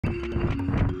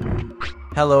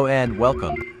Hello and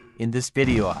welcome. In this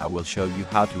video I will show you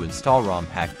how to install ROM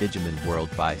hack Digimon World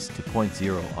Vice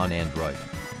 2.0 on Android.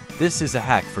 This is a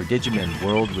hack for Digimon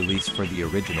World released for the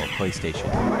original PlayStation.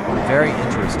 A very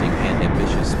interesting and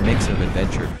ambitious mix of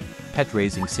adventure,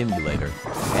 pet-raising simulator,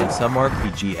 and some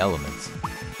RPG elements.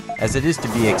 As it is to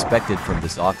be expected from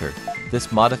this author, this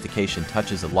modification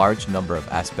touches a large number of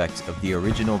aspects of the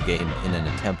original game in an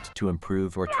attempt to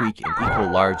improve or tweak an equal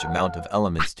large amount of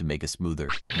elements to make a smoother,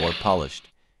 more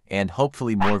polished, and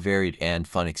hopefully more varied and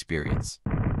fun experience.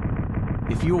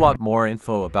 If you want more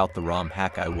info about the ROM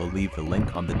hack, I will leave the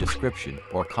link on the description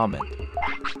or comment.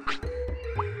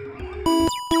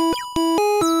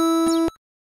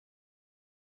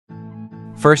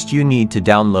 First, you need to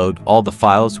download all the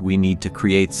files we need to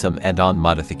create some add-on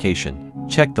modification.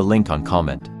 Check the link on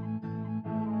comment.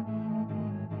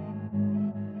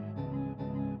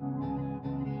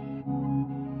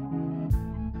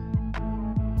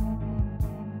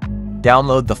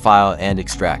 Download the file and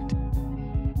extract.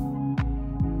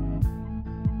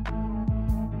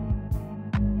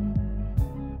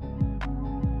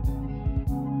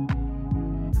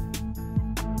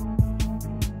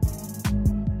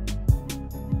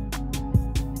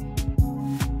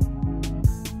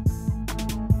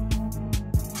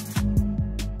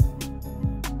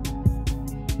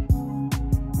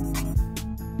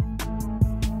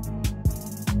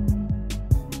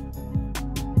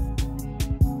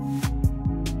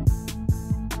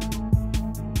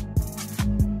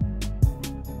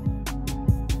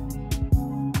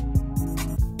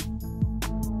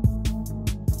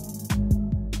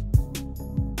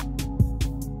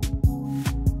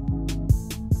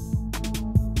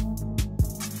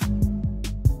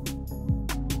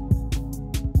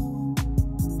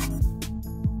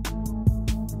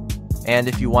 And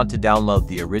if you want to download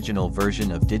the original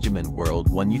version of Digimon World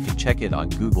 1, you can check it on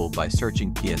Google by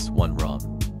searching PS1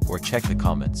 ROM, or check the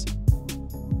comments.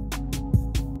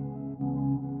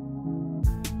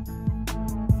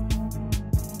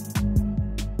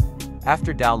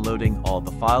 After downloading all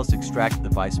the files, extract the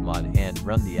Vice mod and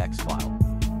run the X file.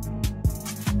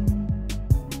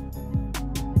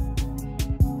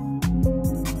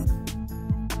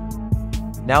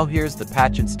 Now here's the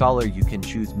patch installer. You can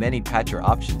choose many patcher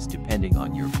options depending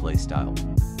on your playstyle.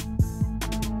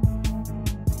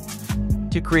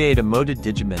 To create a modded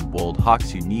Digimon World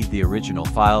Hawks, you need the original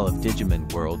file of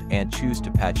Digimon World, and choose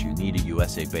to patch you need a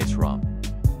USA-based ROM.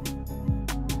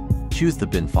 Choose the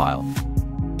bin file.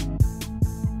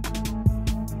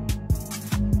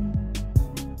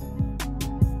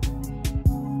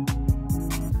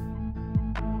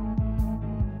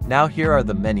 Now here are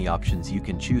the many options you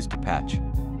can choose to patch.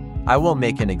 I will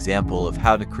make an example of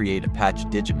how to create a patch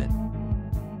Digimon.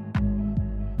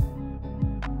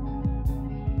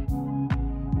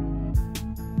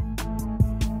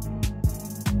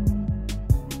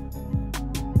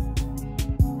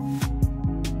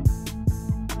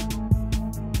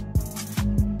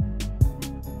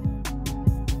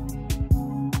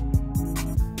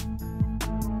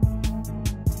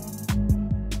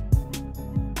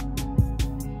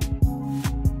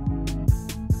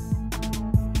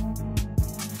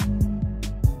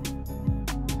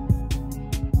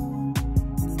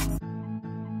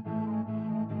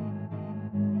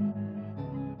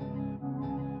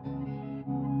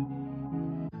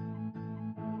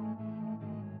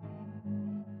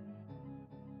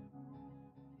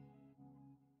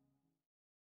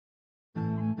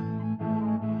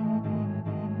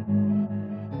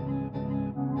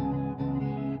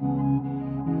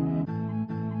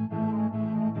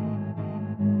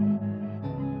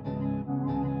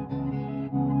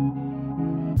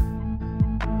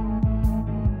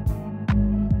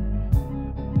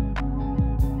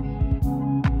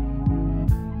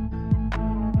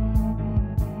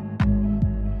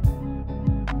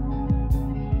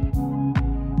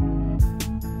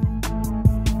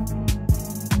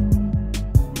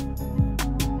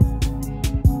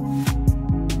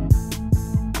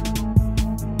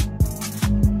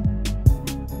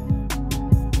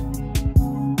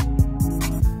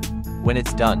 When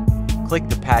it's done, click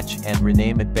the patch and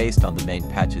rename it based on the main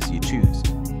patches you choose.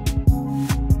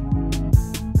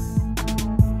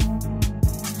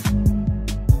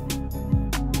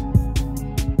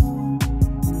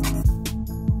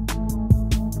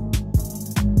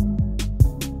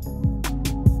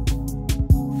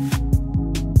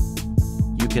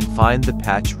 You can find the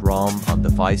patch ROM on the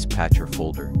Vice Patcher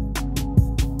folder.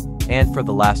 And for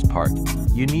the last part,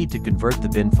 you need to convert the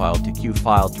bin file to Q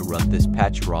file to run this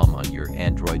patch ROM on your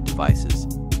Android devices.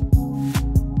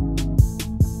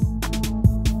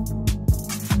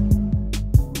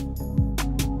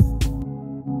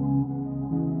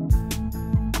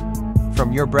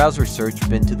 From your browser search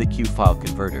bin to the Q file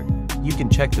converter, you can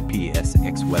check the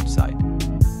PSX website.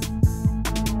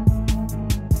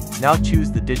 Now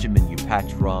choose the Digimon you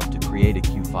patched ROM to create a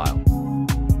Q file.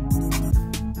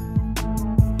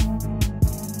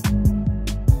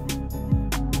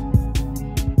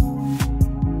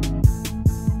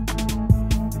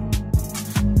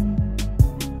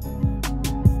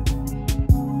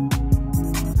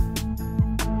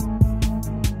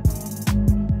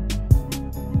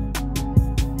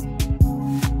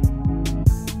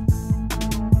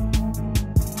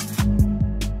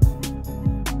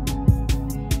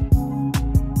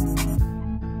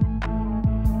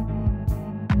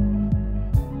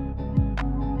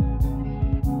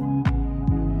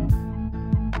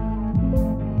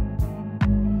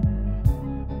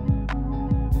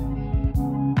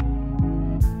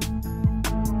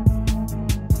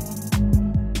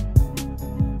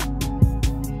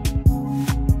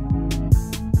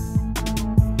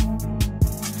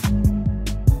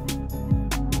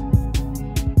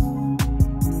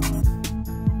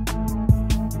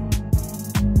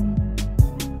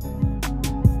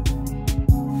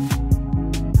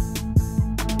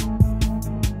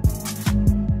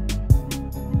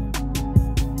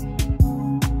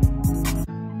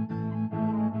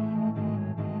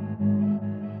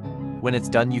 When it's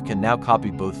done, you can now copy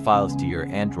both files to your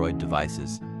Android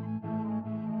devices.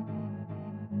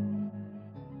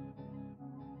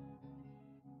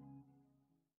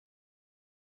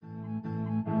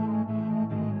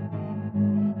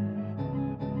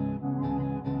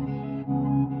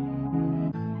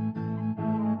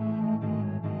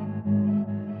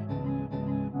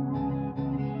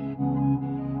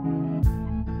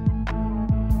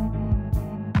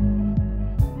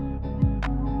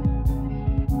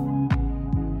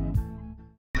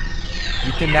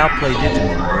 You can now play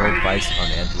Digimon World Vice on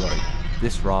Android.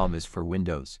 This ROM is for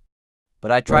Windows.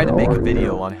 But I try to make a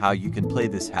video on how you can play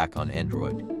this hack on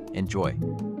Android. Enjoy.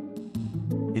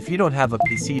 If you don't have a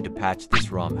PC to patch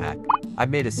this ROM hack, I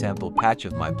made a sample patch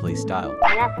of my playstyle.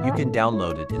 You can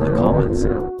download it in the comments.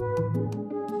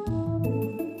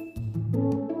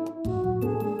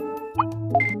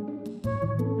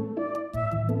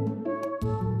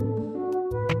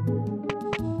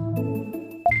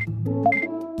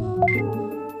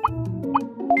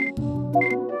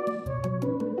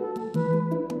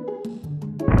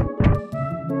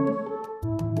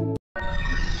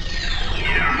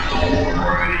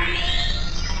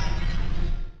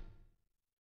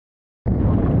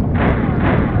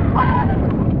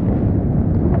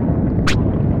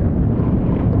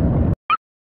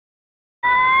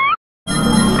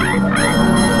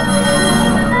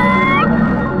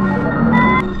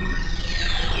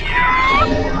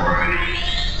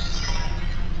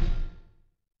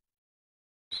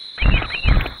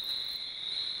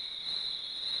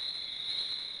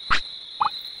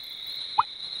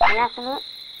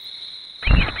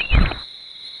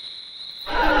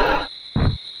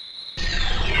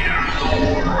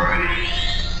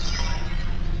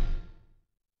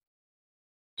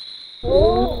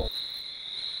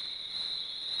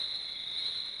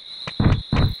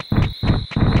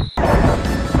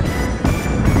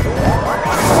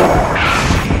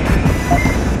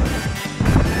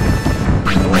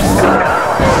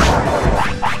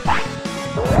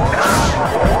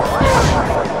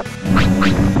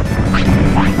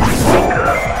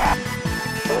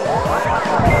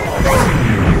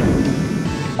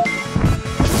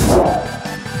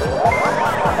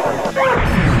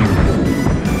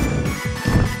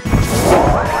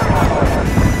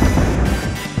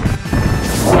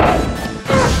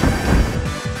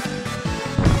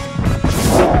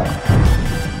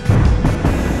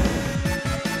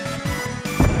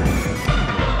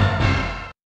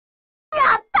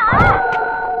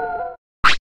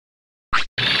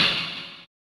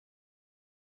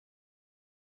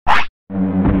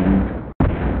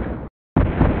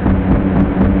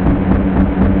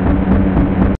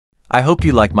 I hope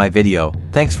you like my video.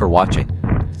 Thanks for watching.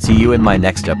 See you in my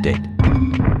next update.